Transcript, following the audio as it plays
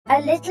A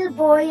little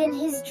boy and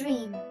his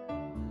dream.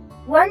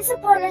 Once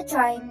upon a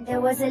time, there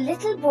was a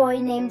little boy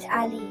named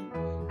Ali.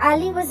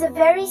 Ali was a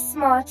very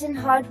smart and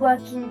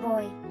hard-working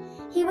boy.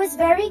 He was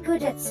very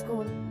good at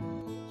school.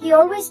 He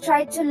always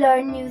tried to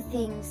learn new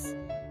things.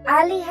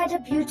 Ali had a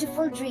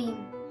beautiful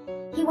dream.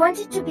 He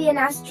wanted to be an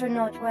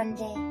astronaut one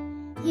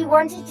day. He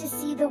wanted to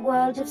see the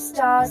world of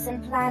stars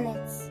and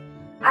planets.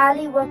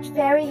 Ali worked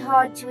very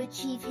hard to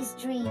achieve his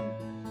dream.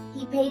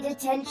 He paid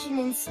attention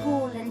in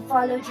school and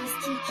followed his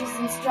teacher's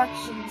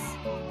instructions.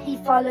 He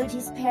followed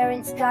his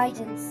parents'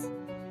 guidance.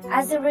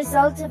 As a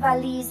result of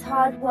Ali's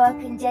hard work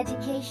and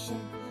dedication,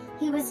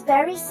 he was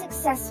very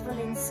successful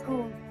in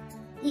school.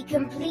 He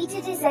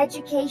completed his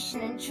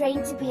education and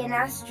trained to be an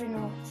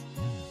astronaut.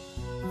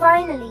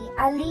 Finally,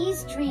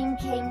 Ali's dream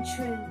came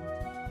true.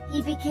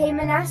 He became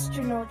an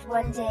astronaut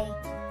one day.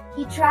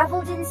 He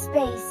traveled in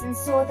space and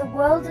saw the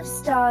world of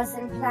stars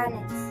and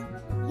planets.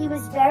 He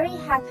was very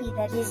happy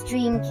that his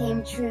dream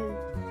came true.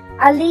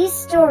 Ali's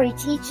story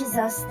teaches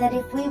us that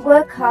if we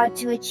work hard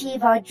to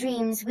achieve our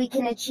dreams, we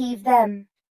can achieve them.